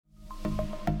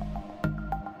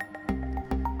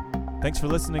Thanks for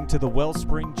listening to the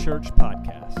Wellspring Church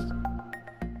podcast.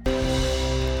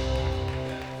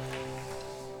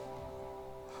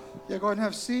 Yeah, go ahead and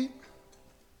have a seat.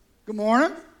 Good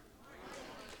morning.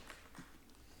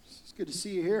 It's good to see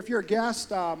you here. If you're a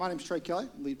guest, my name's Trey,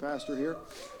 lead pastor here.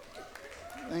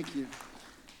 Thank you.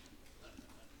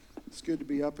 It's good to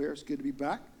be up here. It's good to be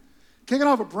back. Kicking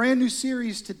off a brand new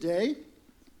series today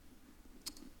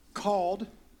called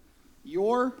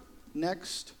Your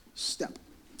Next Step.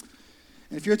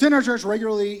 And if you attend our church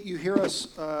regularly, you hear us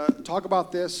talk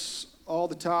about this all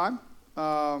the time.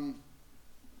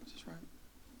 Is this right?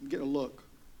 I'm getting a look.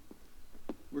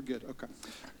 We're good. Okay.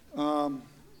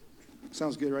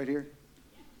 Sounds good right here.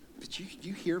 But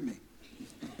you hear me.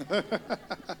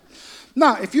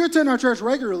 Now, if you attend our church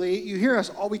regularly, you hear us.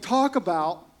 We talk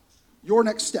about your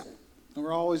next step. And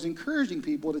we're always encouraging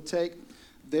people to take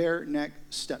their next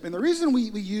step. And the reason we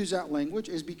use that language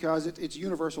is because it's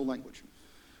universal language.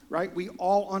 Right? We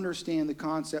all understand the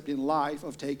concept in life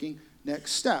of taking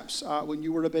next steps. When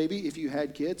you were a baby, if you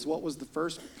had kids, what was the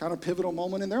first kind of pivotal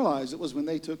moment in their lives? It was when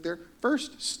they took their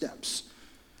first steps.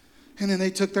 And then they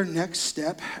took their next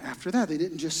step after that. They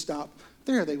didn't just stop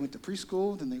there. They went to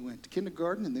preschool, then they went to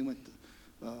kindergarten, and they went to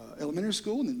elementary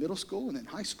school, and then middle school, and then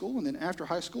high school. And then after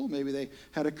high school, maybe they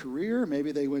had a career,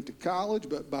 maybe they went to college,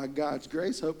 but by God's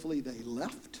grace, hopefully they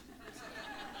left.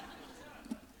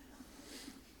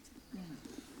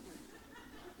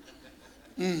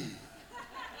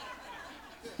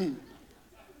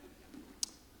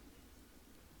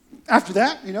 After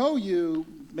that, you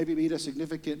maybe meet a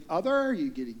significant other, you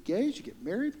get engaged, you get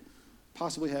married,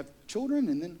 possibly have children,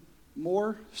 and then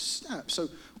more steps. So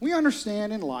we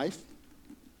understand in life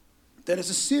that it's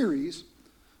a series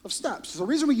of steps. So the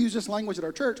reason we use this language at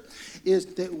our church is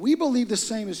that we believe the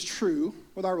same is true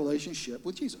with our relationship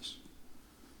with Jesus.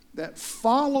 That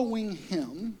following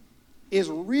him is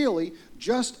really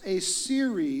just a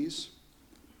series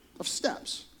of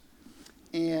steps.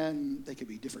 And they could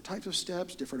be different types of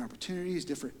steps, different opportunities,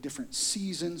 different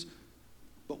seasons.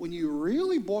 But when you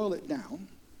really boil it down,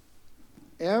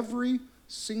 every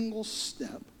single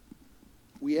step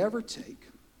we ever take,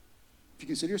 if you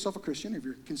consider yourself a Christian, if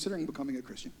you're considering becoming a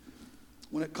Christian,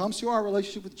 when it comes to our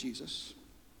relationship with Jesus,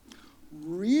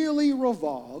 really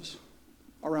revolves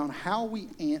around how we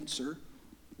answer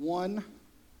one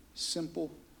simple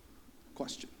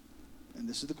question. And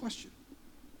this is the question.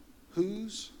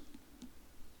 Who's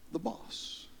the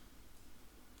boss?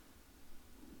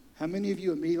 How many of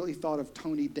you immediately thought of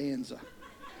Tony Danza?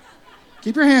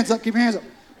 Keep your hands up, keep your hands up.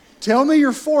 Tell me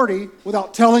you're 40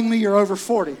 without telling me you're over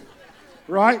 40,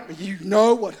 right? You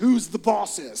know what who's the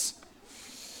boss is.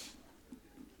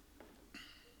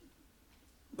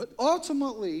 But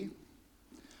ultimately,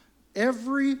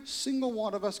 every single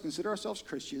one of us consider ourselves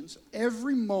Christians.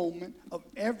 Every moment of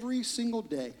every single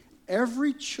day,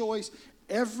 every choice,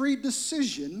 every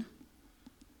decision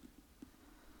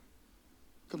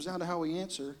comes down to how we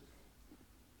answer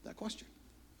that question.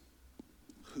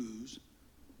 Who's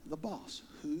the boss?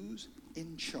 Who's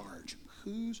in charge?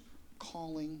 Who's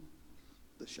calling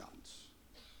the shots?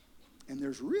 And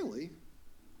there's really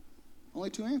only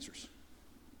two answers.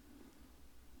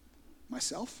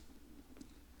 Myself,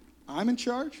 I'm in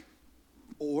charge,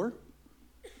 or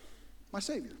my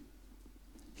Savior.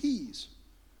 He's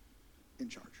in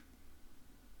charge.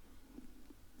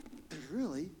 There's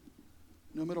really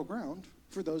no middle ground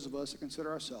for those of us that consider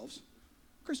ourselves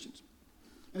Christians.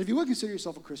 And if you would consider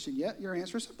yourself a Christian yet, your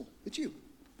answer is simple. It's you.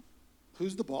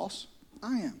 Who's the boss?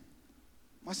 I am.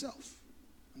 Myself.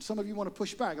 And some of you want to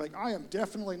push back, like, I am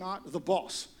definitely not the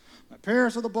boss. My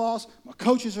parents are the boss. My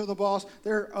coaches are the boss.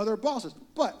 There are other bosses.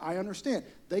 But I understand.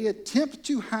 They attempt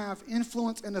to have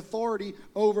influence and authority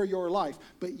over your life.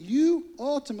 But you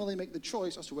ultimately make the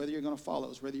choice as to whether you're going to follow,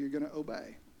 whether you're going to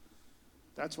obey.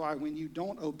 That's why when you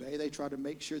don't obey, they try to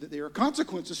make sure that there are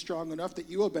consequences strong enough that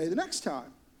you obey the next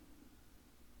time.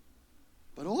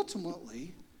 But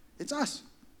ultimately, it's us.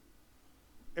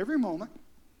 Every moment,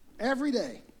 every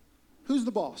day. Who's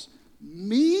the boss?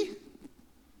 Me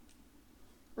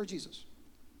or Jesus?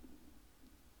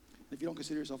 If you don't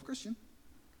consider yourself a Christian,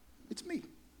 it's me.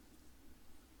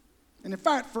 And in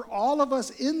fact, for all of us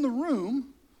in the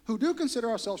room who do consider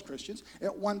ourselves Christians,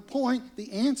 at one point,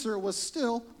 the answer was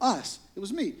still us. It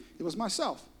was me. It was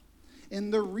myself.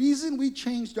 And the reason we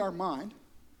changed our mind,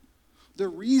 the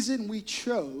reason we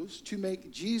chose to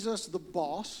make Jesus the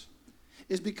boss,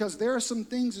 is because there are some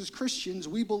things as Christians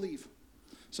we believe.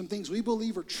 Some things we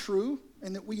believe are true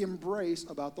and that we embrace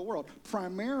about the world.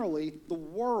 Primarily, the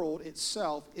world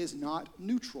itself is not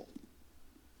neutral.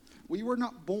 We were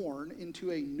not born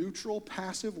into a neutral,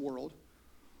 passive world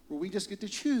where we just get to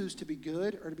choose to be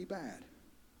good or to be bad.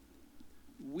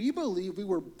 We believe we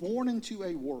were born into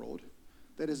a world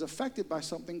that is affected by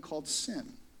something called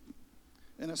sin.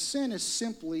 And a sin is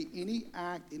simply any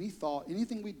act, any thought,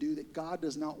 anything we do that God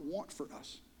does not want for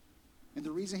us. And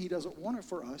the reason he doesn't want it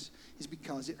for us is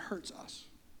because it hurts us.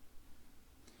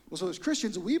 Well, so as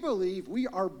Christians, we believe we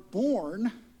are born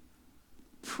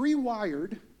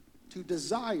pre-wired to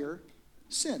desire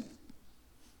sin.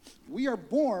 We are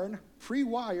born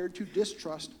pre-wired to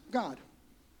distrust God,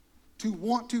 to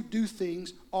want to do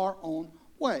things our own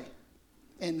way.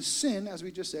 And sin, as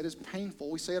we just said, is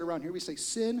painful. We say it around here. We say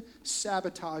sin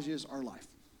sabotages our life.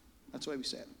 That's the way we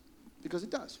say it, because it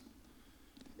does.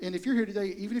 And if you're here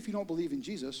today, even if you don't believe in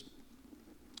Jesus,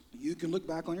 you can look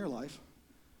back on your life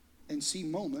and see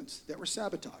moments that were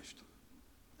sabotaged.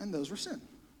 And those were sin.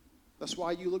 That's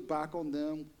why you look back on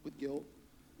them with guilt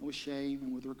and with shame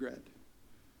and with regret.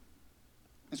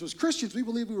 And so as Christians, we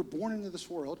believe we were born into this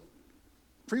world,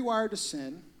 pre-wired to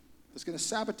sin, that's going to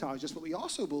sabotage us, but we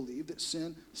also believe that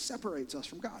sin separates us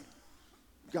from God.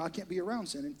 God can't be around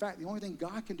sin. In fact, the only thing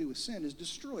God can do with sin is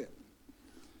destroy it.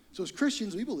 So as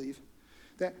Christians, we believe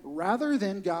that rather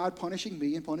than God punishing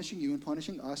me and punishing you and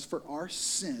punishing us for our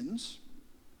sins,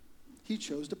 he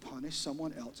chose to punish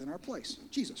someone else in our place,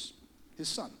 Jesus, his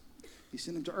son. He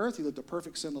sent him to earth. He lived a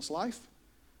perfect, sinless life.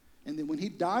 And then when he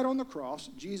died on the cross,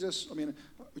 Jesus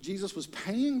was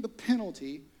paying the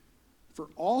penalty for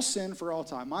all sin for all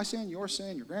time. My sin, your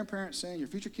grandparents' sin, your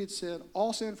future kids' sin,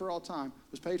 all sin for all time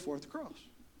was paid for at the cross.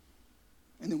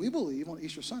 And then we believe on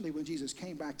Easter Sunday when Jesus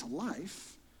came back to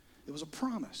life, it was a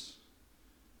promise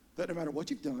that no matter what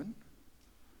you've done,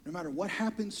 no matter what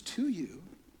happens to you,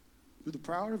 through the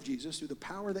power of Jesus, through the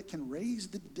power that can raise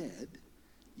the dead,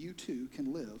 you too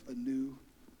can live a new,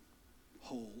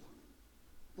 whole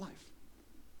life.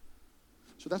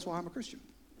 So that's why I'm a Christian.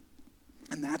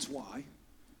 And that's why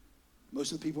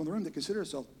most of the people in the room that consider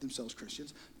themselves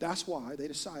Christians, that's why they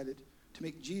decided to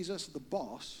make Jesus the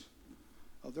boss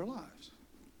of their lives.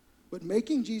 But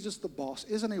making Jesus the boss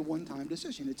isn't a one-time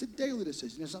decision. It's a daily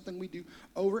decision. It's something we do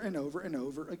over and over and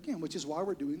over again, which is why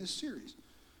we're doing this series.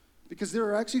 Because there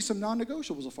are actually some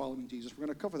non-negotiables of following Jesus. We're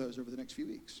going to cover those over the next few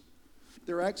weeks.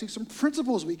 There are actually some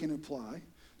principles we can apply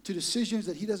to decisions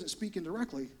that he doesn't speak in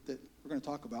directly that we're going to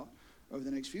talk about over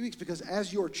the next few weeks. Because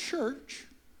as your church,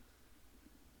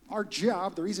 our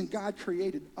job, the reason God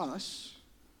created us,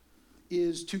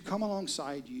 is to come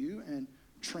alongside you and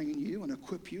train you and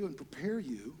equip you and prepare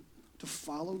you to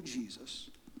follow Jesus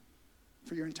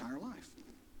for your entire life.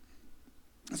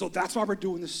 And so that's why we're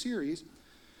doing this series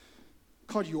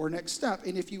called Your Next Step.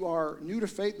 And if you are new to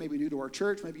faith, maybe new to our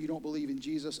church, maybe you don't believe in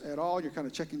Jesus at all, you're kind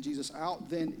of checking Jesus out,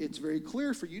 then it's very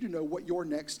clear for you to know what your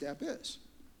next step is.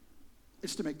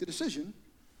 It's to make the decision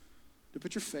to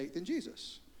put your faith in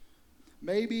Jesus.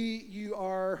 Maybe you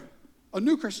are a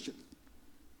new Christian.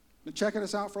 Been checking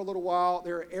us out for a little while.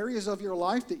 There are areas of your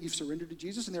life that you've surrendered to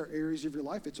Jesus, and there are areas of your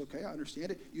life, it's okay, I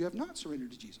understand it, you have not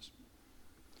surrendered to Jesus.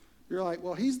 You're like,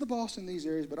 well, he's the boss in these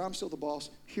areas, but I'm still the boss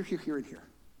here, and here.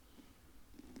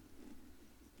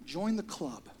 Join the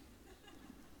club.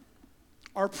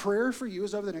 Our prayer for you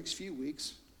is over the next few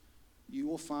weeks, you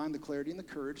will find the clarity and the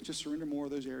courage to surrender more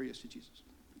of those areas to Jesus.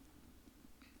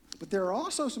 But there are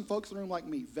also some folks in the room like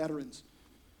me, veterans,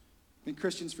 been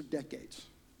Christians for decades.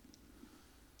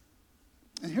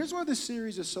 And here's why this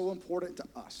series is so important to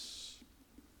us.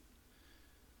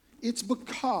 It's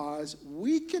because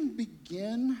we can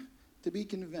begin to be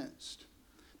convinced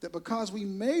that because we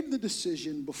made the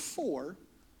decision before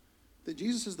that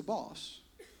Jesus is the boss,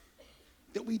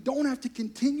 that we don't have to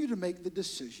continue to make the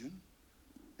decision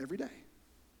every day.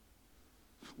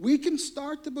 We can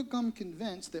start to become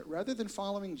convinced that rather than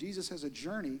following Jesus as a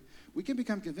journey, we can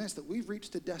become convinced that we've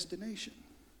reached a destination.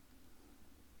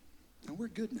 And we're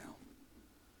good now.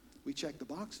 We checked the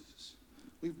boxes.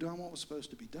 We've done what was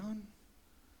supposed to be done.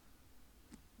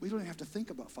 We don't even have to think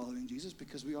about following Jesus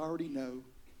because we already know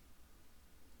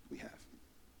we have.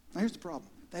 Now here's the problem.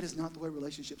 That is not the way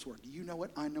relationships work. You know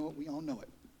it, I know it, we all know it.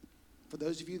 For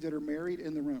those of you that are married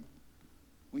in the room,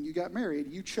 when you got married,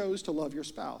 you chose to love your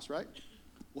spouse, right?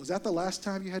 Was that the last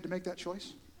time you had to make that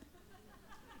choice?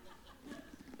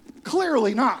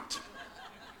 Clearly not.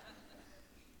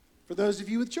 For those of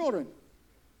you with children,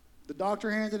 the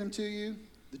doctor handed them to you,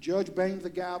 the judge banged the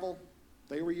gavel,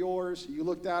 they were yours, you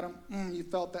looked at them, you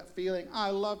felt that feeling, I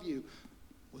love you.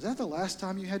 Was that the last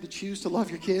time you had to choose to love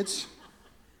your kids?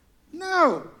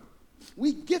 No.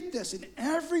 We get this in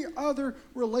every other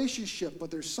relationship,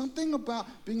 but there's something about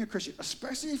being a Christian,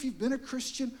 especially if you've been a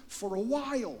Christian for a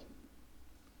while.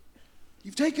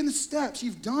 You've taken the steps,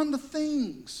 you've done the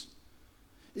things.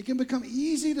 It can become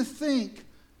easy to think,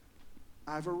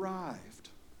 I've arrived.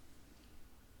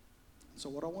 So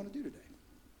what I want to do today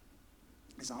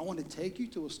is I want to take you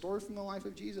to a story from the life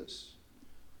of Jesus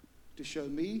to show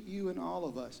me, you, and all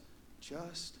of us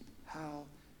just how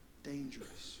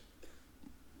dangerous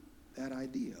that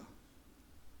idea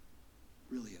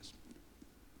really is.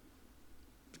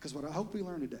 Because what I hope we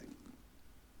learn today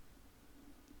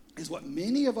is what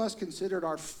many of us considered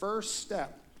our first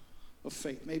step of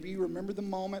faith. Maybe you remember the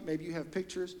moment, maybe you have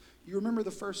pictures. You remember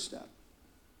the first step,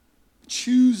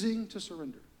 choosing to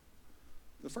surrender.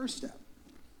 The first step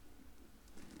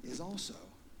is also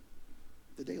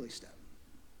the daily step.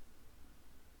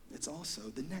 It's also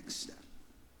the next step.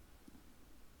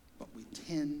 But we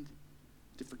tend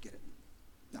to forget it.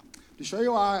 Now, to show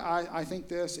you why I think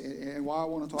this and why I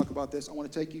want to talk about this, I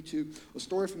want to take you to a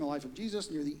story from the life of Jesus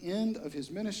near the end of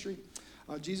his ministry.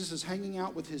 Jesus is hanging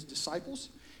out with his disciples,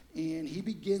 and he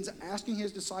begins asking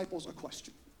his disciples a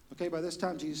question. Okay, by this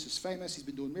time, Jesus is famous. He's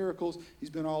been doing miracles. He's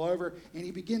been all over. And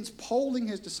he begins polling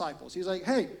his disciples. He's like,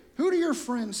 hey, who do your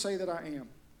friends say that I am?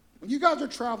 When you guys are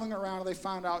traveling around and they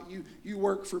find out you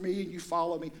work for me and you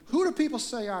follow me, who do people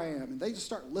say I am? And they just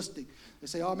start listing. They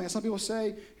say, oh, man, some people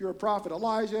say you're a prophet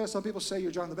Elijah. Some people say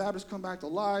you're John the Baptist come back to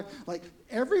life. Like,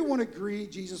 everyone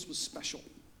agreed Jesus was special.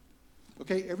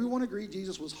 Okay, everyone agreed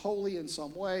Jesus was holy in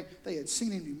some way. They had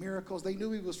seen him do miracles. They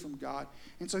knew he was from God.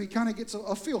 And so he kind of gets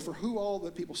a feel for who all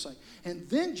the people say. And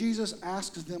then Jesus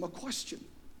asks them a question.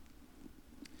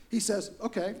 He says,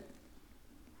 okay,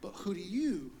 but who do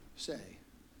you say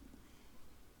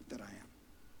that I am?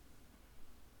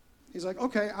 He's like,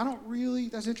 okay, I don't really,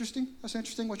 that's interesting. That's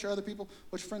interesting what your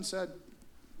friends said.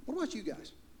 What about you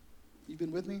guys? You've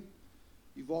been with me.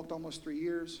 You've walked almost 3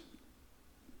 years.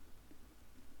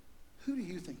 Who do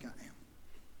you think I am?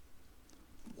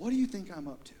 What do you think I'm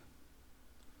up to?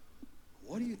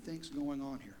 What do you think's going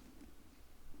on here?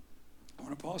 I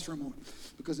want to pause for a moment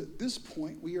because at this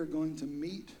point we are going to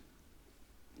meet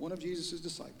one of Jesus'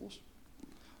 disciples,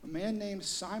 a man named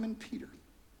Simon Peter.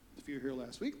 If you were here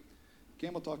last week,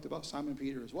 Campbell talked about Simon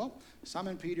Peter as well.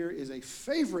 Simon Peter is a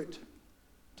favorite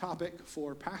topic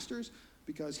for pastors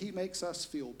because he makes us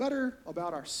feel better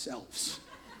about ourselves.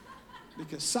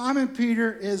 Because Simon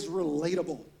Peter is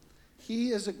relatable.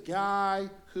 He is a guy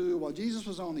who, while Jesus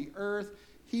was on the earth,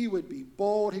 he would be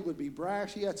bold, he would be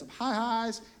brash. He had some high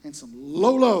highs and some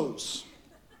low lows.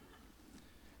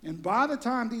 And by the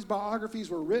time these biographies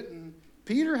were written,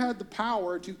 Peter had the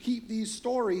power to keep these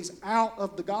stories out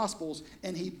of the Gospels,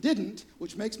 and he didn't,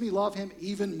 which makes me love him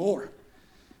even more.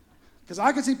 Because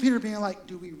I could see Peter being like,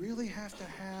 do we really have to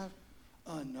have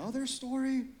another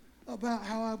story about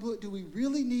how I blew it? Do we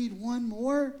really need one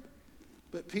more?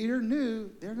 But Peter knew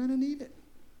they're going to need it.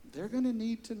 They're going to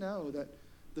need to know that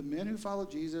the men who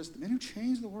followed Jesus, the men who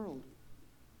changed the world,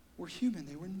 were human.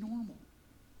 They were normal.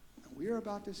 And we are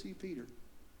about to see Peter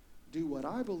do what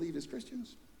I believe as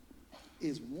Christians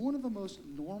is one of the most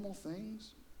normal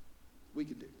things we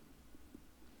can do.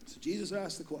 So Jesus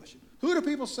asked the question, who do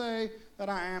people say that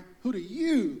I am? Who do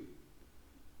you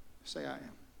say I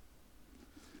am?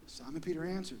 Simon Peter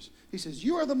answers. He says,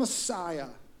 you are the Messiah,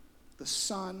 the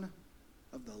Son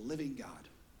of the living God.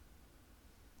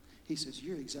 He says,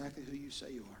 you're exactly who you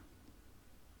say you are.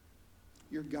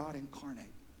 You're God incarnate.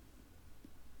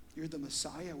 You're the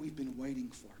Messiah we've been waiting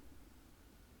for.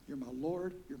 You're my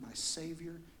Lord. You're my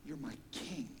Savior. You're my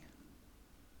King.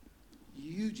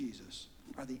 You, Jesus,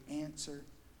 are the answer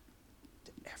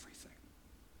to everything.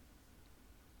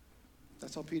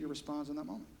 That's how Peter responds in that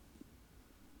moment.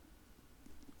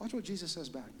 Watch what Jesus says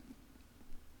back.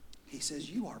 He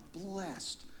says, you are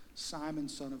blessed, Simon,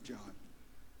 son of John,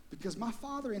 because my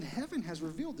Father in heaven has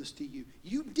revealed this to you.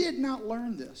 You did not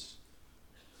learn this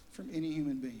from any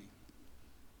human being.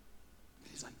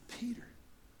 He's like, Peter,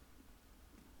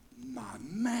 my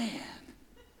man,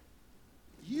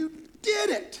 you did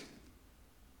it.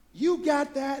 You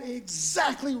got that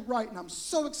exactly right. And I'm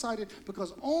so excited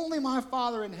because only my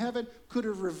Father in heaven could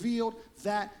have revealed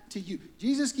that to you.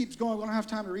 Jesus keeps going. We don't have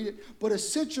time to read it. But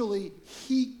essentially,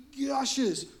 he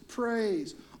gushes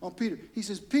praise on Peter. He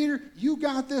says, Peter, you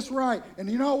got this right.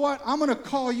 And you know what? I'm going to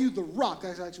call you the rock.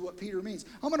 That's actually what Peter means.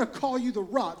 I'm going to call you the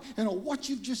rock. And on what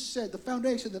you've just said, the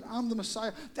foundation that I'm the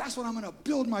Messiah, that's what I'm going to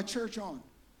build my church on.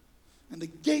 And the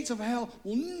gates of hell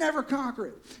will never conquer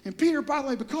it. And Peter, by the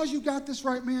way, because you got this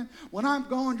right, man, when I'm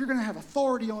gone, you're going to have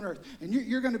authority on earth. And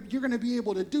you're going to be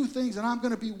able to do things, and I'm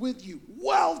going to be with you.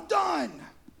 Well done.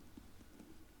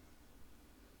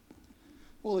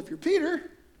 Well, if you're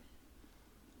Peter,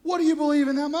 what do you believe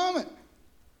in that moment?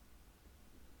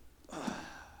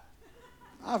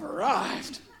 I've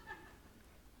arrived.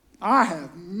 I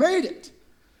have made it.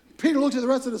 Peter looked at the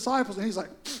rest of the disciples and he's like,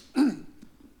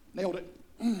 nailed it.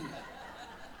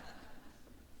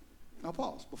 Now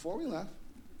pause before we laugh,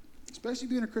 especially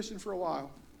being a Christian for a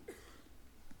while.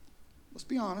 Let's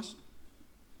be honest.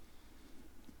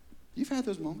 You've had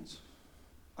those moments.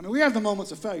 I mean, we have the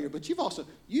moments of failure, but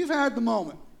you've had the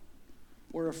moment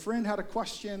where a friend had a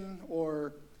question,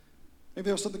 or maybe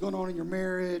there was something going on in your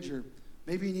marriage, or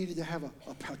maybe you needed to have a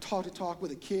talk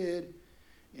with a kid,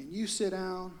 and you sit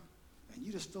down and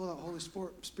you just feel that Holy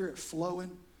Spirit flowing.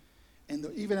 And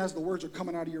even as the words are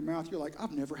coming out of your mouth, you're like,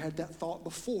 I've never had that thought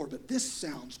before, but this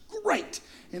sounds great.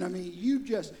 And I mean,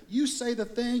 you say the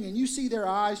thing and you see their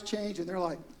eyes change and they're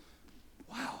like,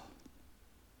 wow,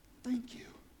 thank you.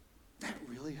 That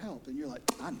really helped. And you're like,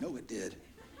 I know it did.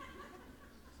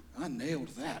 I nailed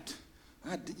that.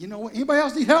 You know what? Anybody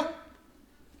else need help?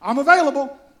 I'm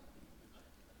available.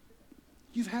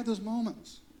 You've had those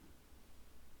moments.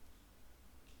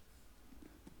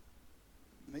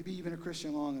 Maybe you've been a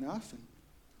Christian long enough and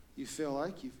you feel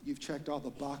like you've checked all the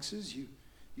boxes. You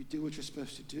do what you're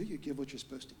supposed to do. You give what you're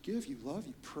supposed to give. You love.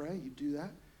 You pray. You do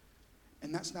that.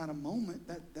 And that's not a moment.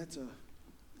 That's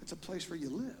a place where you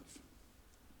live.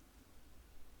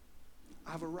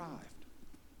 I've arrived.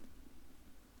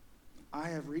 I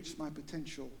have reached my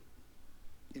potential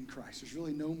in Christ. There's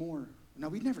really no more. Now,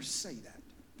 we never say that.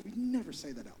 We never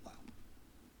say that out loud.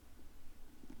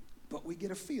 But we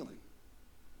get a feeling.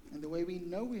 And the way we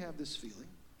know we have this feeling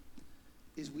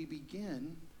is we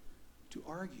begin to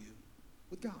argue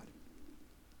with God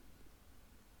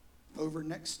over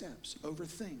next steps, over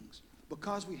things.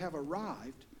 Because we have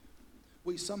arrived,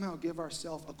 we somehow give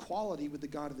ourselves equality with the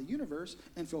God of the universe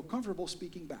and feel comfortable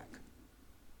speaking back.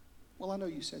 Well, I know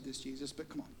you said this, Jesus, but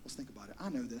come on, let's think about it. I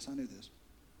know this.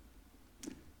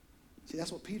 See,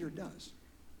 that's what Peter does.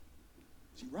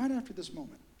 See, right after this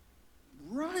moment,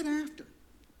 right after,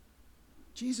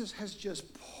 Jesus has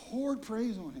just poured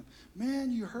praise on him.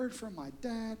 Man, you heard from my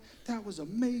dad. That was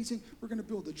amazing. We're going to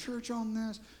build the church on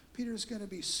this. Peter's going to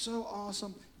be so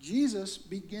awesome. Jesus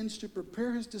begins to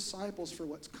prepare his disciples for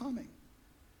what's coming.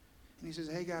 And he says,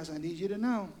 hey, guys, I need you to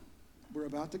know we're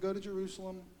about to go to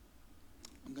Jerusalem.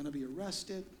 I'm going to be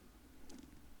arrested.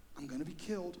 I'm going to be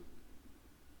killed.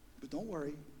 But don't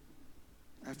worry.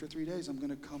 After 3 days, I'm going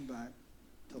to come back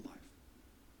to life.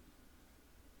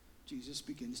 Jesus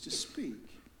begins to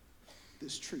speak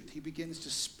this truth. He begins to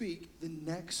speak the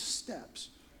next steps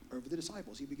over the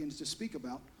disciples. He begins to speak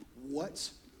about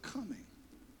what's coming.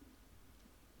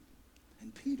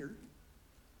 And Peter,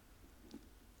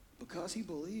 because he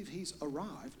believes he's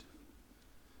arrived,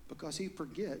 because he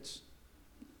forgets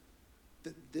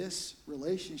that this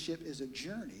relationship is a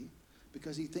journey,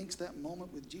 because he thinks that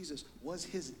moment with Jesus was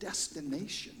his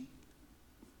destination,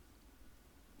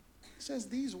 says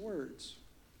these words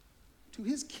to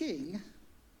his king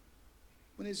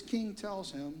when his king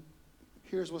tells him,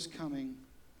 here's what's coming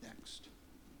next.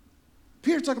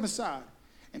 Peter took him aside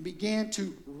and began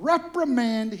to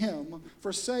reprimand him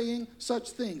for saying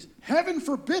such things. Heaven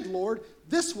forbid, Lord,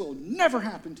 this will never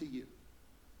happen to you.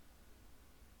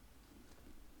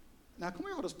 Now, can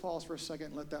we all just pause for a second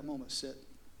and let that moment sit?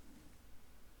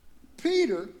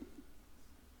 Peter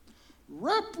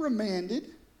reprimanded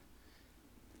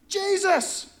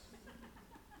Jesus.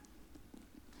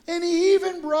 And he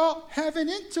even brought heaven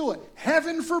into it.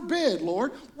 Heaven forbid,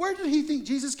 Lord. Where did he think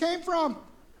Jesus came from?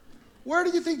 Where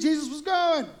did you think Jesus was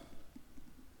going?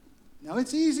 Now,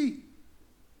 it's easy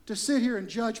to sit here and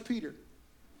judge Peter.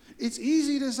 It's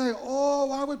easy to say, oh,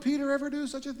 why would Peter ever do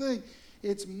such a thing?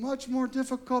 It's much more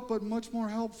difficult, but much more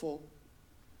helpful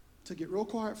to get real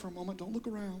quiet for a moment. Don't look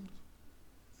around.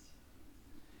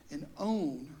 And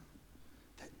own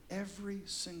that every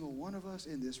single one of us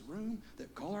in this room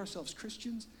that call ourselves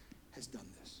Christians has done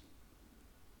this.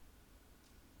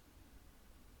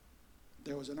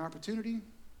 There was an opportunity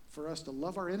for us to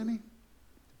love our enemy,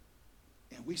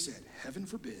 and we said, heaven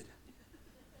forbid.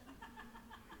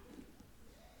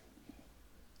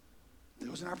 There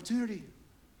was an opportunity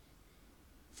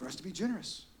for us to be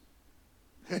generous.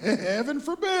 Heaven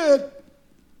forbid.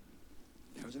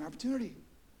 There was an opportunity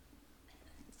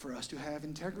for us to have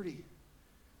integrity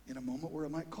in a moment where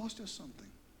it might cost us something.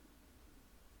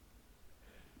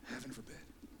 Heaven forbid.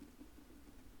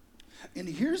 And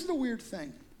here's the weird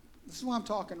thing. This is why I'm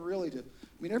talking really to,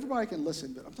 everybody can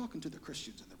listen, but I'm talking to the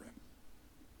Christians in the room.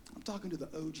 I'm talking to the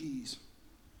OGs.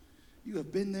 You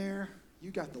have been there.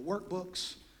 You got the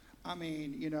workbooks.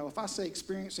 If I say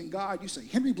experiencing God, you say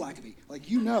Henry Blackaby.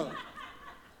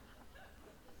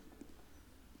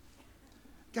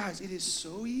 Guys, it is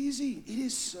so easy. It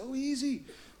is so easy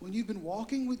when you've been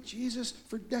walking with Jesus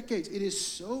for decades, it is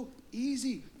so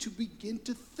easy to begin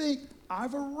to think,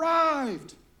 I've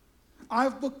arrived.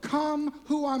 I've become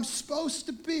who I'm supposed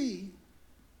to be.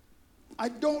 I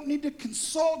don't need to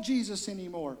consult Jesus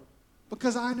anymore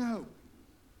because I know.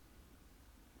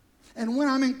 And when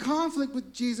I'm in conflict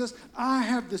with Jesus, I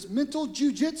have this mental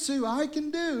jujitsu I can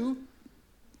do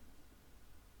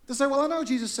to say, well, I know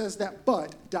Jesus says that,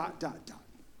 but ...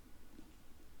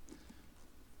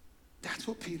 That's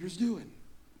what Peter's doing.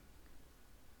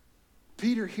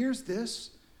 Peter hears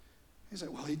this. He's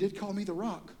like, well, he did call me the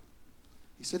rock.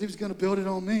 He said he was going to build it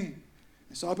on me.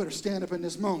 And so I better stand up in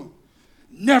this moment.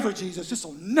 Never, Jesus. This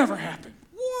will never happen.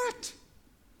 What?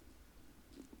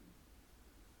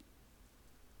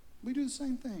 We do the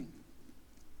same thing.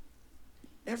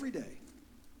 Every day.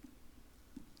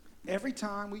 Every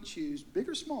time we choose, big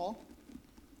or small,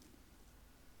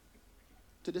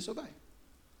 to disobey.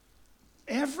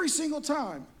 Every single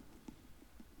time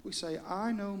we say,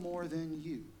 I know more than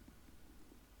you.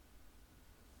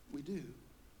 We do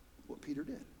what Peter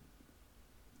did.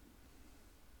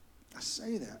 I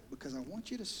say that because I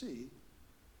want you to see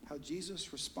how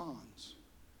Jesus responds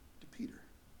to Peter.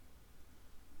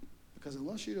 Because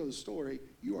unless you know the story,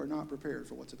 you are not prepared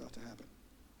for what's about to happen.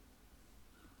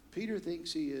 Peter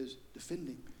thinks he is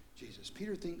defending Jesus.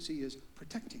 Peter thinks he is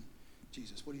protecting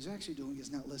Jesus. What he's actually doing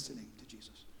is not listening to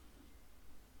Jesus.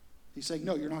 He's saying,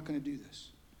 no, you're not going to do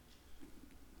this.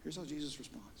 Here's how Jesus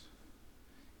responds.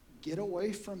 Get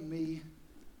away from me,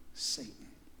 Satan,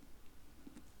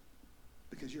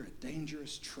 because you're a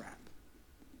dangerous trap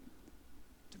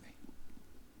to me.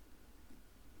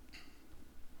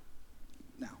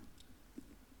 Now,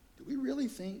 do we really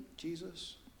think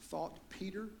Jesus thought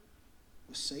Peter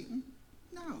was Satan?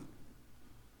 No.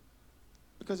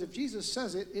 Because if Jesus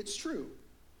says it, it's true.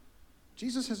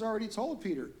 Jesus has already told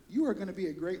Peter, you are going to be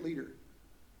a great leader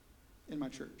in my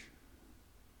church.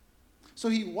 So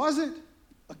he wasn't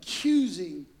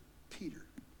accusing Peter.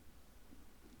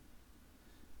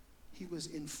 He was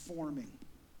informing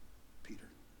Peter.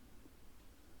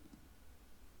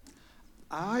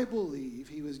 I believe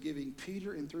he was giving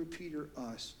Peter, and through Peter,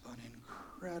 us, an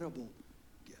incredible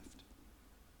gift.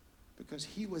 Because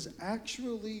he was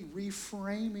actually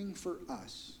reframing for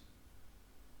us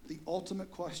the ultimate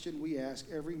question we ask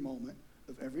every moment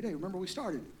of every day. Remember, we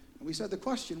started, and we said the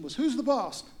question was, who's the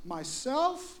boss?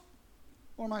 Myself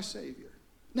or my Savior?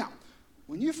 Now,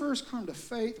 when you first come to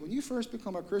faith, when you first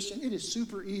become a Christian, it is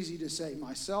super easy to say,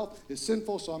 myself is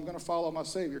sinful, so I'm going to follow my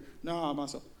Savior. No,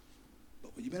 myself.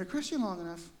 But when you've been a Christian long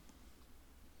enough,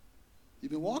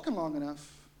 you've been walking long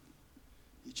enough,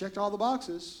 you checked all the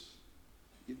boxes,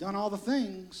 you've done all the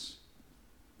things,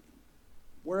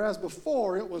 whereas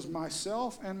before it was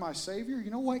myself and my Savior. You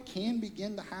know what can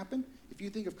begin to happen if you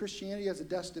think of Christianity as a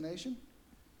destination?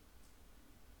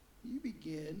 You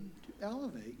begin to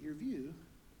elevate your view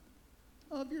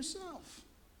of yourself.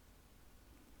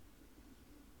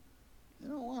 You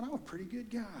know what? I'm a pretty good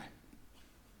guy.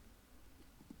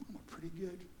 I'm a pretty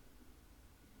good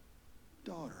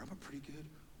daughter. I'm a pretty good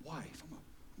wife. I'm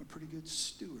a pretty good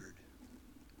steward.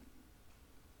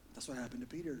 That's what happened to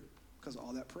Peter because of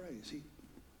all that praise.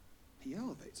 He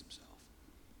elevates himself.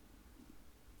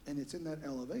 And it's in that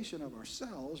elevation of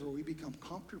ourselves where we become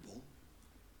comfortable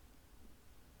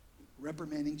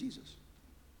reprimanding Jesus.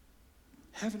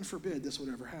 Heaven forbid this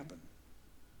would ever happen.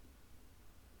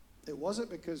 It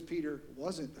wasn't because Peter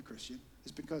wasn't a Christian.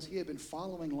 It's because he had been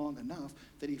following long enough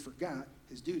that he forgot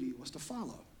his duty was to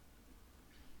follow.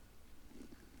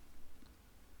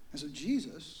 And so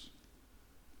Jesus,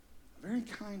 very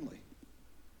kindly,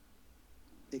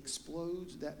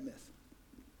 explodes that myth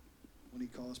when he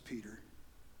calls Peter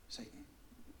Satan.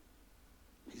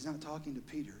 He's not talking to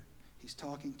Peter. He's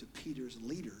talking to Peter's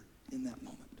leader in that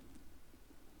moment.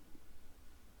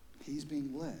 He's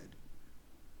being led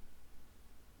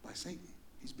by Satan.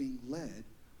 He's being led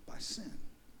by sin.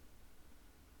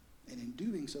 And in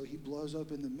doing so, he blows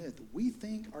open the myth. We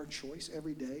think our choice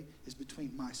every day is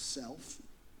between myself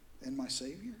and my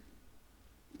Savior.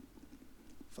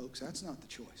 Folks, that's not the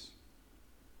choice.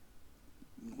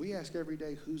 When we ask every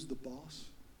day, who's the boss?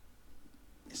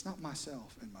 It's not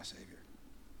myself and my Savior.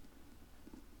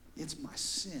 It's my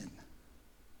sin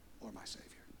or my Savior.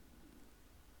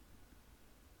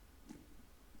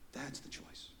 That's the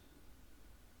choice.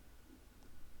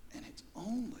 And it's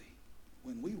only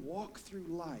when we walk through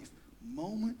life,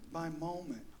 moment by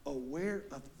moment, aware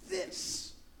of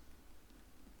this,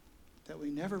 that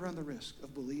we never run the risk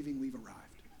of believing we've arrived.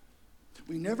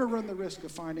 We never run the risk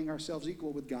of finding ourselves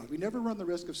equal with God. We never run the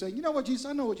risk of saying, you know what, Jesus,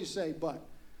 I know what you say, but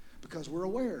because we're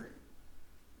aware.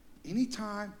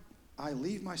 Anytime I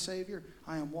leave my Savior,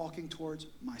 I am walking towards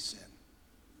my sin.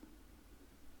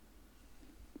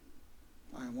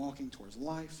 I am walking towards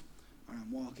life. I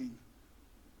am walking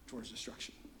towards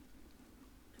destruction.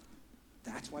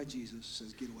 That's why Jesus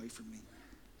says, get away from me,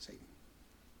 Satan.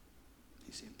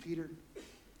 He's saying, Peter,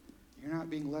 you're not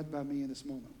being led by me in this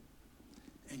moment.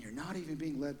 And you're not even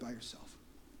being led by yourself.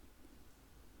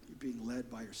 You're being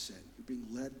led by your sin. You're being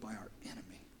led by our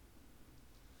enemy.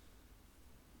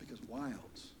 Because why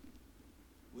else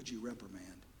would you reprimand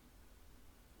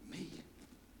me?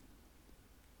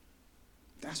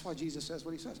 That's why Jesus says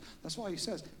what he says. That's why he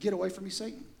says, get away from me,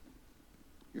 Satan.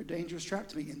 You're a dangerous trap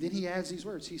to me. And then he adds these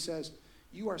words. He says,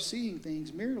 you are seeing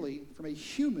things merely from a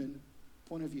human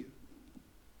point of view,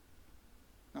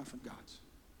 not from God's.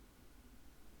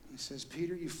 And he says,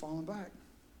 Peter, you've fallen back.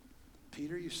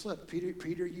 Peter, you slipped. Peter,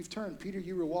 you've turned. Peter,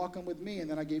 you were walking with me,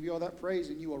 and then I gave you all that praise,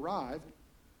 and you arrived.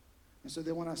 And so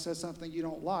then when I said something you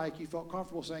don't like, you felt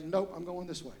comfortable saying, nope, I'm going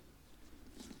this way.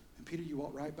 And Peter, you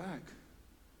walked right back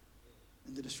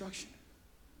into destruction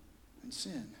and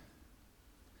sin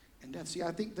and death. See,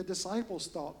 I think the disciples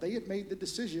thought they had made the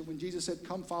decision when Jesus said,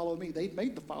 come follow me. They'd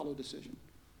made the follow decision.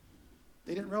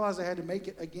 They didn't realize they had to make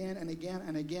it again and again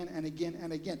and again and again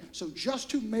and again. So just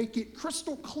to make it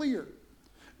crystal clear,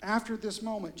 after this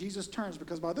moment, Jesus turns,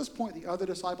 because by this point, the other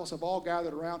disciples have all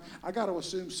gathered around. I got to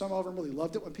assume some of them really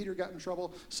loved it when Peter got in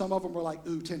trouble. Some of them were like,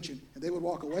 ooh, tension. And they would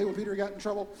walk away when Peter got in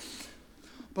trouble.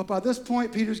 But by this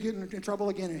point, Peter's getting in trouble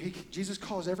again. And Jesus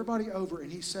calls everybody over,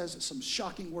 and he says some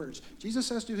shocking words. Jesus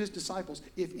says to his disciples,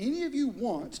 if any of you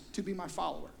want to be my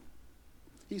follower,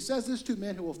 he says this to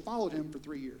men who have followed him for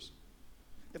 3 years.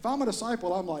 If I'm a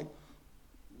disciple, I'm like,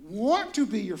 want to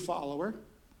be your follower?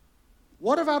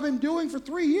 What have I been doing for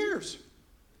 3 years?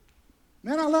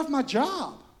 Man, I left my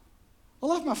job. I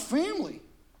left my family.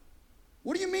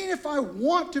 What do you mean if I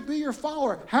want to be your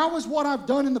follower? How is what I've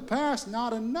done in the past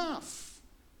not enough?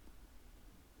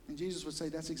 And Jesus would say,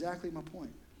 that's exactly my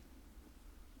point.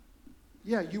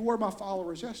 Yeah, you were my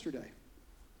followers yesterday,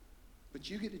 but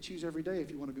you get to choose every day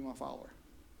if you want to be my follower.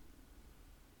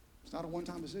 It's not a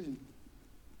one-time decision.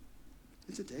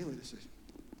 It's a daily decision.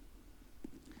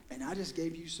 And I just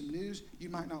gave you some news you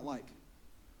might not like.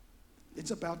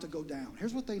 It's about to go down.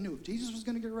 Here's what they knew. If Jesus was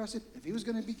going to get arrested, if he was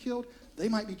going to be killed, they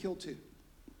might be killed too.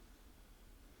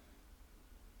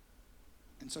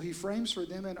 And so he frames for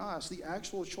them and us the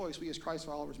actual choice we as Christ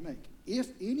followers make. If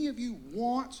any of you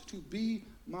wants to be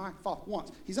my follower,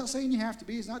 wants. He's not saying you have to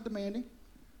be. He's not demanding.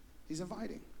 He's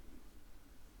inviting.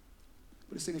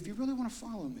 But he's saying, if you really want to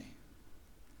follow me,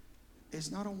 it's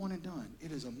not a one and done.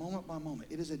 It is a moment by moment.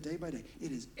 It is a day by day.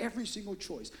 It is every single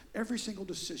choice, every single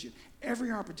decision,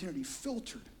 every opportunity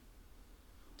filtered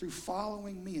through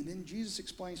following me. And then Jesus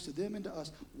explains to them and to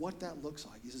us what that looks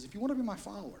like. He says, if you want to be my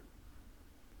follower,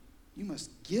 you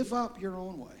must give up your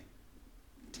own way,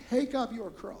 take up your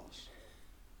cross,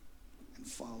 and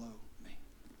follow me.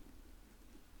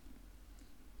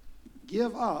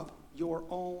 Give up your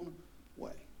own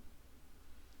way.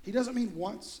 He doesn't mean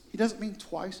once. He doesn't mean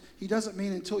twice. He doesn't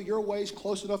mean until your way is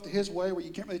close enough to his way where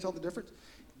you can't really tell the difference.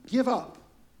 Give up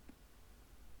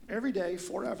every day,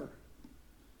 forever,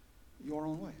 your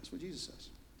own way. That's what Jesus says.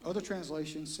 Other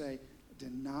translations say,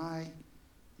 deny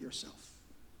yourself.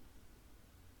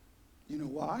 You know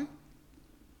why?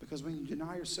 Because when you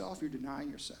deny yourself, you're denying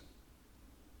your sin.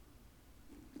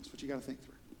 That's what you got to think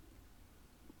through.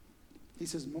 He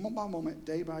says, moment by moment,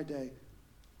 day by day,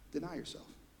 deny yourself.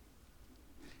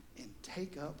 And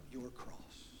take up your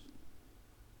cross.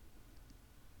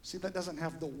 See, that doesn't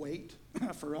have the weight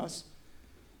for us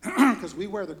because we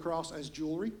wear the cross as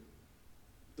jewelry.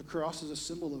 The cross is a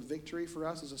symbol of victory for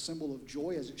us, is a symbol of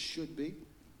joy, as it should be.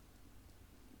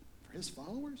 For his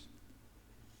followers,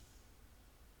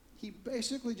 he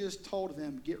basically just told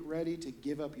them, get ready to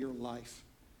give up your life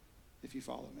if you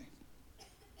follow me.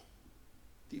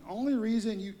 The only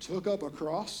reason you took up a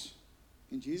cross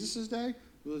in Jesus' day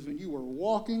was when you were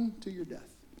walking to your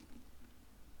death.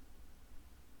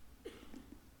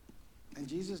 And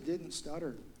Jesus didn't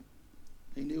stutter.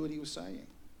 He knew what he was saying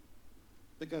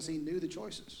because he knew the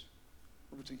choices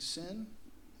were between sin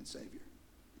and Savior.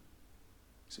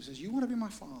 So he says, you want to be my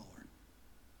follower,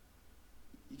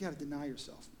 you got to deny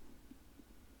yourself.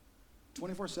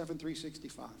 24/7,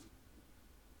 365.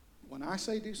 When I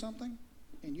say do something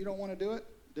and you don't want to do it,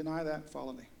 deny that,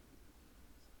 follow me.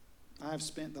 I've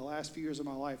spent the last few years of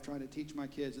my life trying to teach my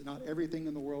kids that not everything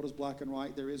in the world is black and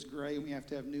white. There is gray, and we have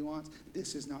to have nuance.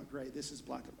 This is not gray. This is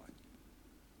black and white.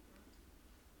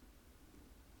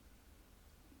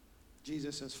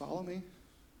 Jesus says, follow me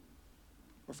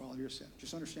or follow your sin.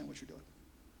 Just understand what you're doing.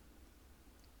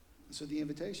 And so the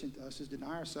invitation to us is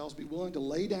deny ourselves, be willing to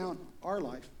lay down our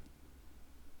life,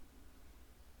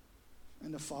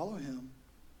 and to follow him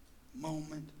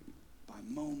moment by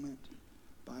moment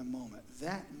by moment.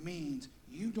 That means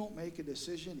you don't make a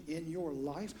decision in your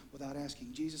life without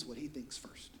asking Jesus what he thinks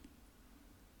first.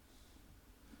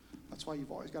 That's why you've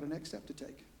always got a next step to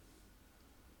take,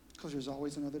 because there's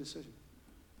always another decision.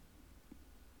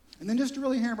 And then just to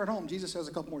really hammer it home, Jesus says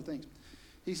a couple more things.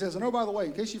 He says, and oh, by the way,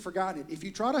 in case you've forgotten it, if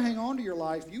you try to hang on to your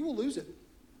life, you will lose it.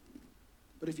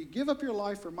 But if you give up your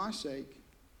life for my sake,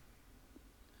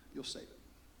 you'll save it.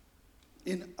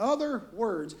 In other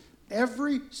words,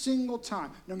 every single time,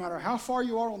 no matter how far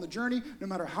you are on the journey, no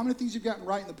matter how many things you've gotten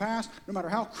right in the past, no matter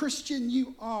how Christian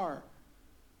you are,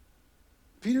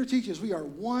 Peter teaches we are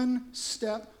one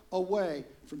step away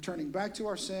from turning back to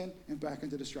our sin and back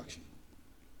into destruction.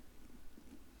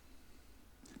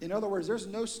 In other words, there's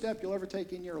no step you'll ever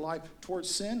take in your life towards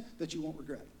sin that you won't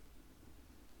regret.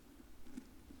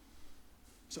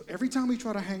 So every time we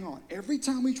try to hang on, every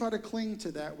time we try to cling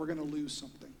to that, we're going to lose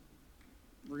something.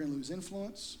 We're going to lose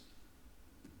influence.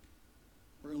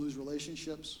 We're going to lose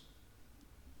relationships.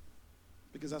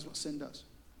 Because that's what sin does.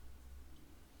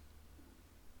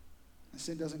 And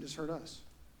sin doesn't just hurt us.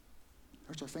 It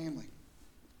hurts our family.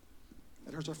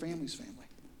 It hurts our family's family.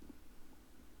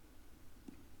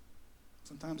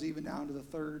 Sometimes even down to the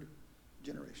third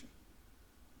generation.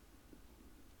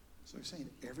 So he's saying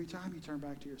every time you turn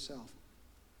back to yourself,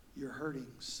 you're hurting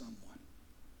someone.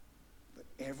 But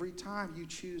every time you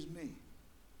choose me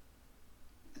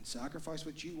and sacrifice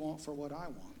what you want for what I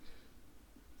want,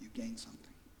 you gain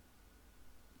something.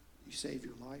 You save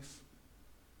your life.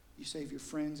 You save your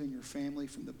friends and your family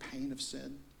from the pain of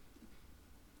sin.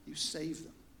 You save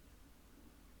them.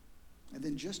 And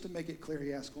then just to make it clear,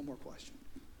 he asks one more question.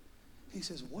 He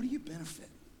says, what do you benefit?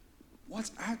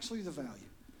 What's actually the value?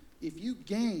 If you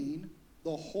gain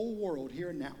the whole world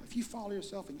here and now, if you follow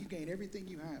yourself and you gain everything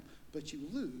you have, but you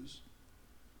lose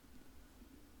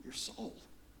your soul,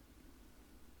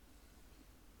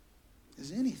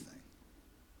 is anything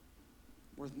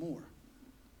worth more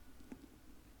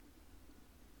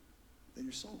than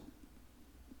your soul?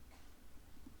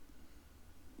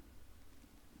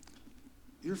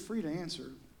 You're free to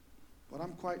answer, but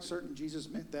I'm quite certain Jesus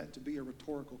meant that to be a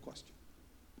rhetorical question.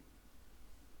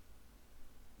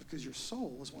 Because your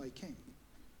soul is why he came.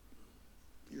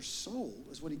 Your soul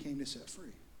is what he came to set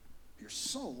free. Your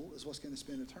soul is what's going to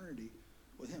spend eternity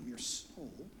with him. Your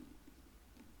soul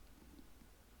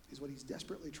is what he's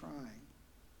desperately trying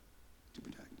to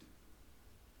protect.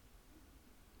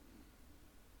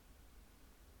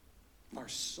 Our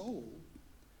soul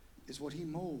is what he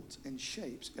molds and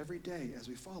shapes every day as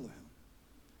we follow him.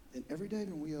 And every day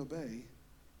when we obey,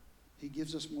 he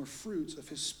gives us more fruits of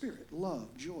his spirit: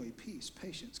 love, joy, peace,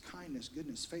 patience, kindness,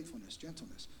 goodness, faithfulness,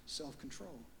 gentleness,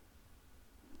 self-control.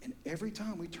 And every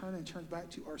time we turn back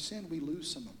to our sin, we lose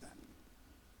some of that.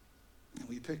 And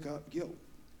we pick up guilt,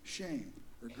 shame,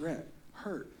 regret,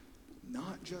 hurt,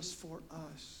 not just for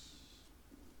us,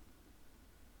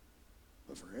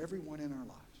 but for everyone in our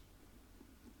lives.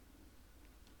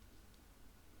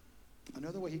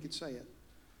 Another way he could say it,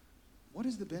 what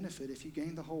is the benefit if you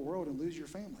gain the whole world and lose your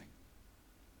family?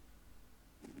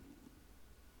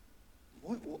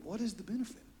 What is the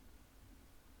benefit?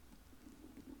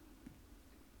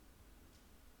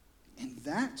 And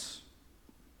that's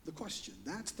the question.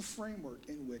 That's the framework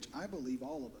in which I believe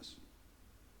all of us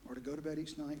are to go to bed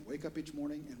each night, wake up each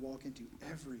morning, and walk into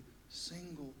every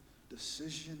single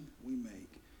decision we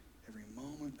make, every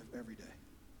moment of every day.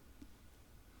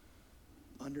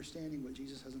 Understanding what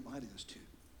Jesus has invited us to,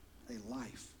 a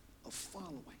life of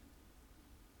following.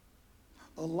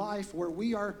 A life where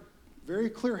we are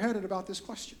very clear-headed about this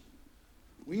question.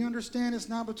 We understand it's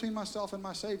not between myself and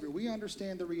my Savior. We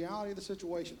understand the reality of the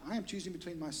situation. I am choosing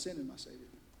between my sin and my Savior.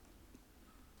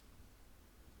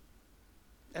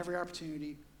 Every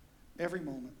opportunity, every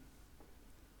moment,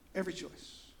 every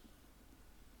choice.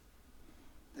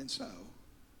 And so,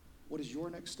 what is your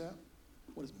next step?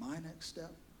 What is my next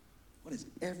step? What is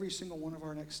every single one of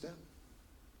our next step?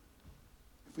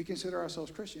 If we consider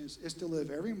ourselves Christians, it's to live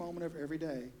every moment of every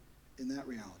day in that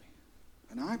reality.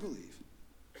 And I believe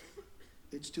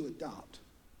it's to adopt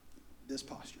this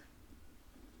posture.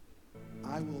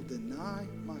 I will deny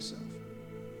myself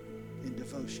in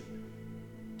devotion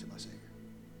to my Savior.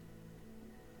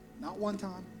 Not one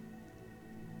time,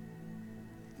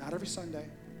 not every Sunday,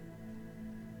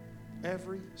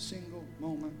 every single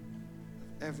moment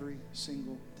of every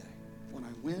single day. When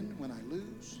I win, when I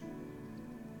lose,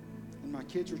 when my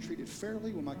kids are treated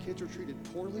fairly, when my kids are treated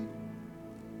poorly,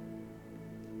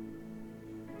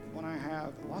 when I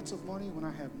have lots of money, when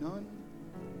I have none.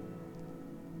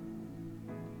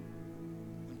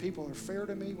 When people are fair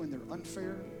to me, when they're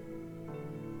unfair.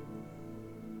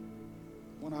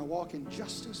 When I walk in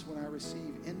justice, when I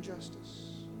receive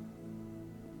injustice.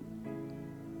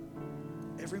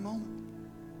 Every moment,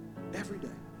 every day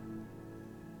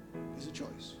is a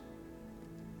choice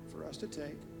for us to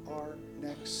take our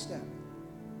next step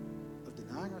of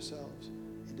denying ourselves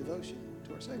in devotion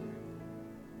to our Savior.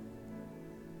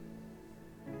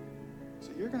 So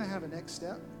you're going to have a next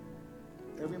step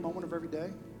every moment of every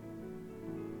day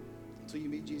until you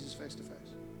meet Jesus face to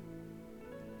face.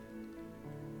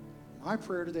 My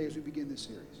prayer today as we begin this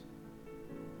series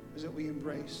is that we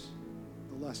embrace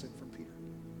the lesson from Peter.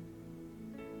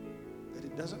 That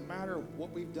it doesn't matter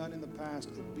what we've done in the past.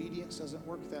 Obedience doesn't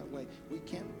work that way. We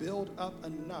can't build up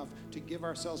enough to give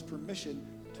ourselves permission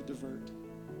to divert.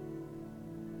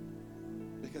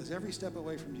 Because every step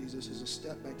away from Jesus is a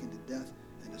step back into death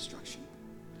and destruction.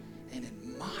 And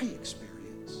in my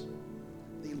experience,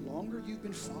 the longer you've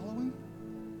been following,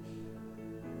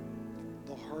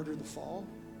 the harder the fall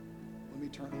when we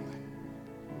turn away.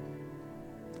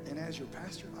 And as your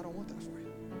pastor, I don't want that for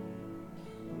you.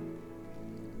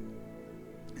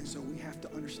 And so we have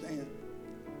to understand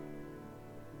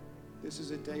this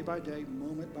is a day-by-day,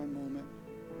 moment-by-moment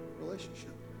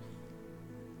relationship.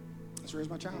 So here's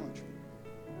my challenge.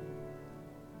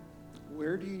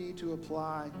 Where do you need to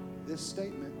apply this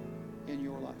statement in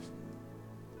your life?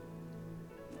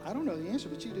 I don't know the answer,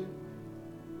 but you do.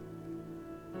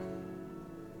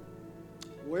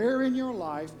 Where in your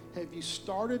life have you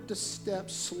started to step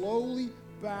slowly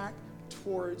back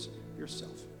towards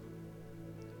yourself?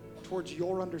 Towards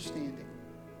your understanding?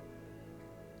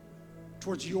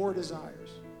 Towards your desires?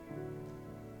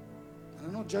 And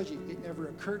I don't judge you. It never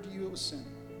occurred to you it was sin.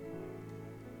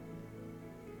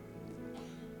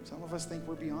 Some of us think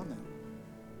we're beyond that.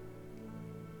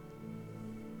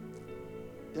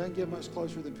 Doesn't get much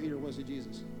closer than Peter was to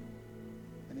Jesus.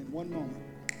 And in one moment,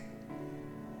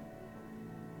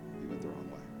 he went the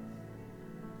wrong way.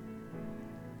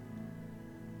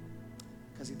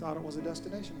 Because he thought it was a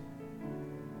destination.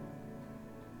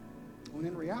 When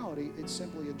in reality, it's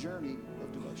simply a journey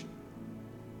of devotion.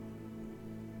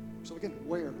 So again,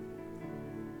 where?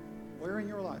 Where in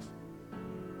your life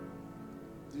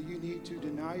do you need to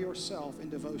deny yourself in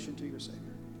devotion to your Savior?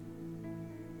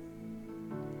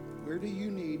 Where do you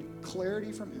need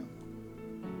clarity from Him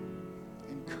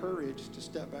and courage to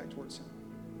step back towards Him?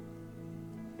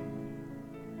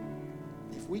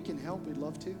 If we can help, we'd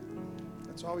love to.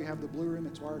 That's why we have the Blue Room.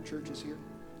 It's why our church is here.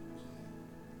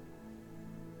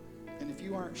 And if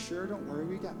you aren't sure, don't worry.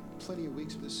 We've got plenty of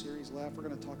weeks of this series left. We're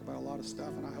going to talk about a lot of stuff,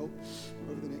 and I hope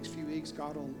over the next few weeks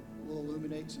God will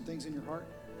illuminate some things in your heart.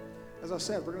 As I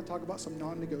said, we're going to talk about some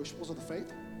non-negotiables of the faith.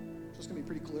 So it's going to be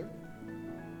pretty clear.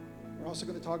 We're also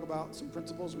going to talk about some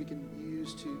principles we can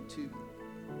use to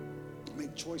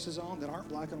make choices on that aren't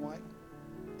black and white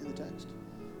in the text.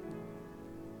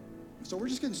 So we're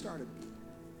just getting started.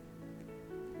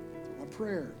 My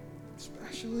prayer,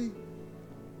 especially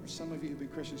for some of you who've been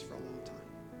Christians for a long time,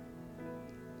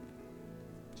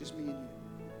 just me and you,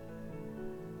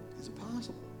 is it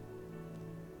possible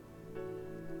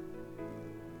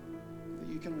that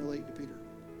you can relate to Peter?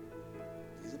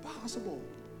 Is it possible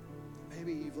that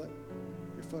maybe you've let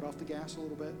your foot off the gas a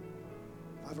little bit?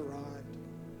 I've arrived.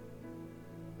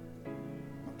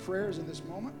 My prayer is in this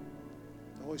moment,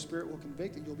 the Holy Spirit will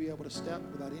convict and you'll be able to step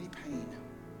without any pain.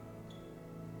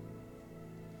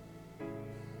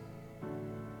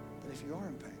 But if you are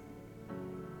in pain,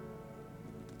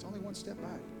 it's only one step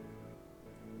back.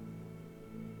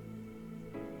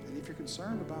 And if you're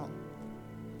concerned about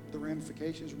the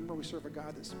ramifications, remember we serve a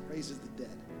God that raises the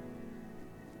dead.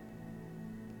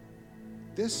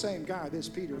 This same guy, this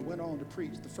Peter, went on to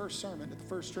preach the first sermon at the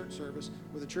first church service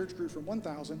where the church grew from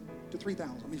 1,000 to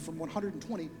 3,000. I mean, from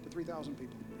 120 to 3,000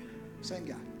 people. Same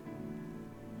guy.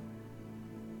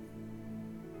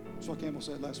 That's what Campbell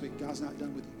said last week. God's not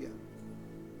done with you yet.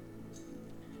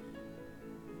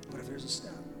 But if there's a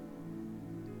step,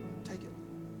 take it.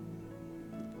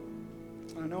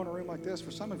 And I know in a room like this,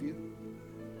 for some of you,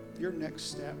 your next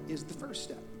step is the first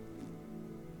step.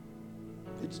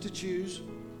 It's to choose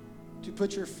to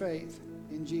put your faith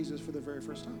in Jesus for the very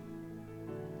first time.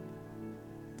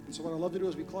 And so what I'd love to do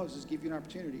as we close is give you an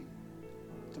opportunity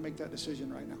to make that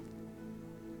decision right now.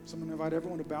 So I'm going to invite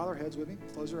everyone to bow their heads with me,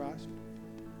 close their eyes.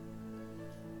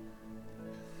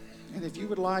 And if you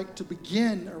would like to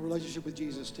begin a relationship with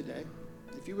Jesus today,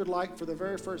 if you would like for the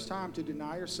very first time to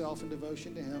deny yourself in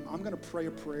devotion to Him, I'm going to pray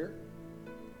a prayer.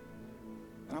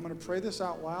 And I'm going to pray this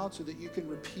out loud so that you can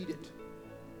repeat it.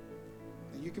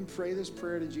 And you can pray this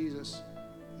prayer to Jesus,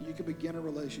 and you can begin a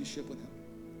relationship with him.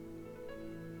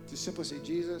 Just simply say,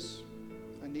 Jesus,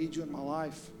 I need you in my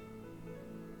life.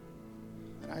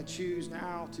 And I choose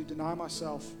now to deny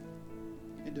myself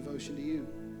in devotion to you.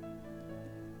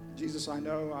 Jesus, I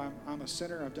know I'm a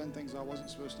sinner. I've done things I wasn't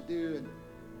supposed to do. And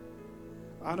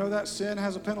I know that sin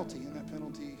has a penalty, and that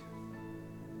penalty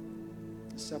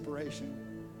is separation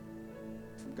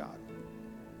from God.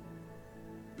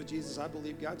 But Jesus, I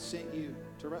believe God sent you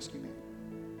to rescue me.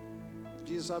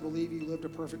 Jesus, I believe you lived a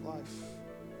perfect life.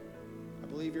 I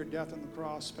believe your death on the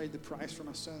cross paid the price for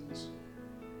my sins.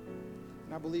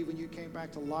 And I believe when you came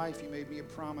back to life, you made me a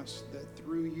promise that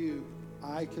through you,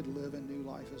 I could live a new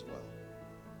life as well.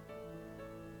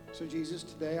 So Jesus,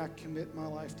 today I commit my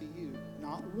life to you,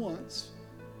 not once,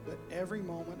 but every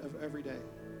moment of every day,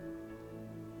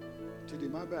 to do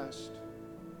my best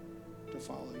to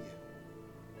follow you.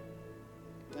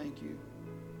 Thank you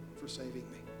for saving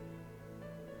me.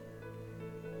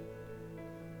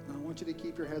 Now, I want you to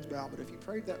keep your heads bowed, but if you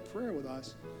prayed that prayer with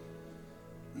us,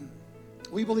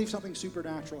 we believe something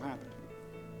supernatural happened.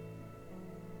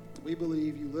 We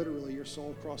believe you literally, your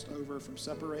soul crossed over from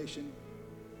separation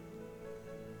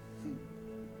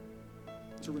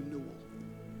to renewal,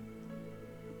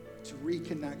 to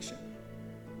reconnection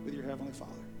with your Heavenly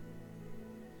Father.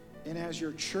 And as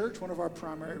your church, one of our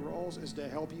primary roles is to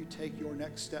help you take your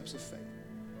next steps of faith.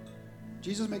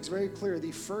 Jesus makes very clear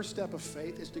the first step of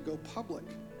faith is to go public.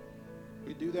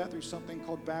 We do that through something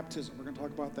called baptism. We're going to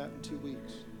talk about that in 2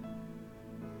 weeks.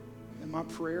 And my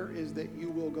prayer is that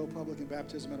you will go public in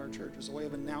baptism at our church as a way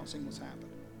of announcing what's happened.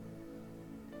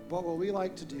 But what we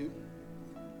like to do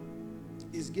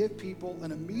is give people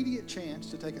an immediate chance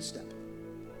to take a step.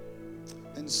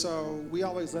 And so we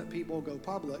always let people go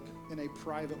public in a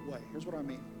private way. Here's what I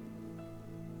mean.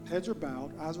 Heads are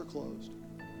bowed, eyes are closed.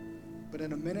 But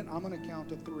in a minute, I'm going to count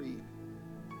to 3.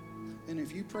 And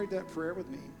if you prayed that prayer with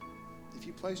me, if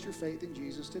you placed your faith in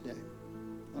Jesus today,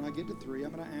 when I get to 3,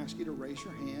 I'm going to ask you to raise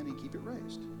your hand and keep it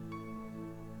raised.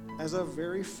 As a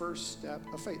very first step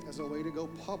of faith, as a way to go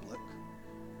public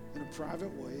in a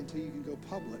private way until you can go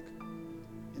public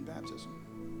in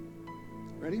baptism.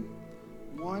 Ready?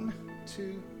 1,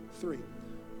 2, 3.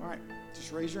 All right,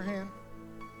 just raise your hand.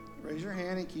 Raise your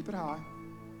hand and keep it high.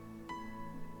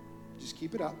 Just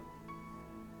keep it up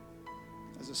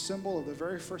as a symbol of the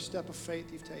very first step of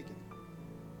faith you've taken.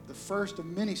 The first of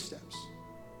many steps.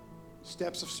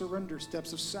 Steps of surrender,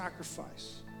 steps of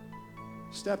sacrifice,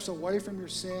 steps away from your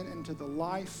sin into the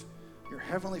life your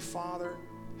Heavenly Father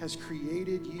has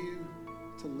created you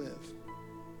to live.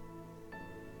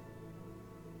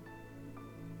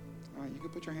 All right, you can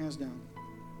put your hands down.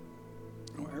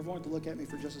 I want everyone to look at me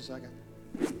for just a second.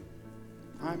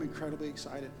 I'm incredibly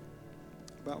excited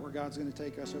about where God's going to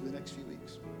take us over the next few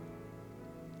weeks.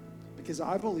 Because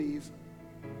I believe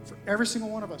for every single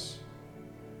one of us,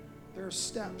 there are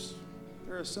steps.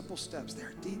 There are simple steps. There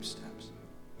are deep steps.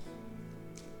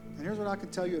 And here's what I can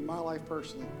tell you in my life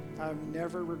personally. I've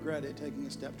never regretted taking a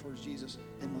step towards Jesus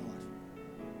in my life.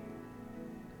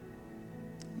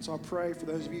 And so I pray for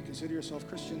those of you who consider yourself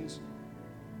Christians,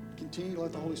 continue to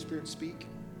let the Holy Spirit speak.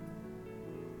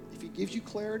 If He gives you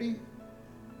clarity,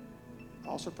 I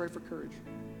also pray for courage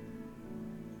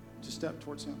to step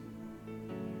towards Him.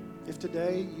 If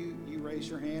today you raised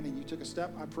your hand and you took a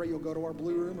step, I pray you'll go to our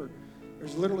blue room, or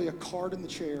there's literally a card in the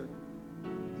chair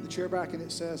back, and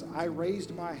it says, I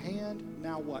raised my hand,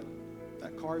 now what?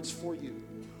 That card's for you.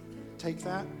 Take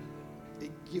that.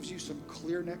 It gives you some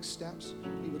clear next steps.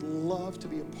 We would love to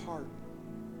be a part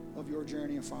of your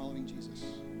journey of following Jesus.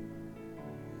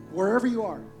 Wherever you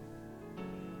are,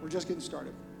 we're just getting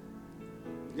started.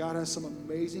 God has some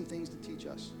amazing things to teach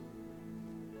us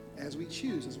as we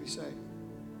choose, as we say,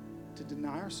 to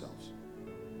deny ourselves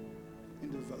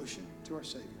in devotion to our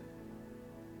Savior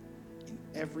in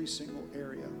every single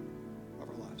area of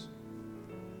our lives.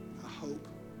 I hope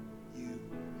you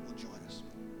will join us.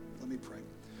 Let me pray.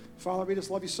 Father, we just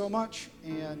love you so much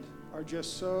and are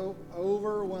just so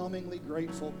overwhelmingly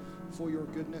grateful for your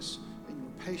goodness and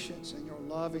your patience and your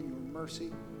love and your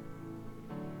mercy.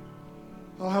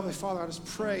 Oh, Heavenly Father, I just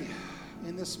pray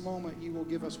in this moment you will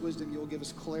give us wisdom, you will give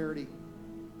us clarity.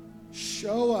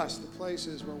 Show us the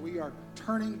places where we are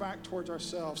turning back towards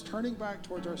ourselves, turning back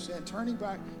towards our sin, turning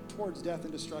back towards death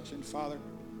and destruction. Father,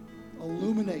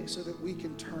 illuminate so that we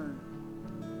can turn,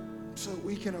 so that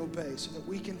we can obey, so that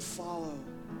we can follow,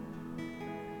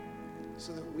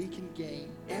 so that we can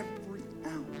gain every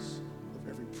ounce of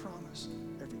every promise,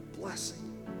 every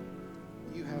blessing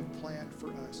you have planned for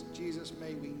us. Jesus,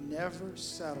 may we never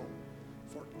settle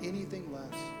for anything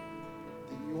less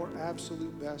than your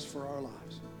absolute best for our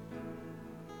lives.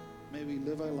 May we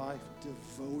live a life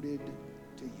devoted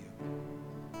to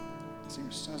you. It's in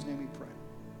your son's name we pray.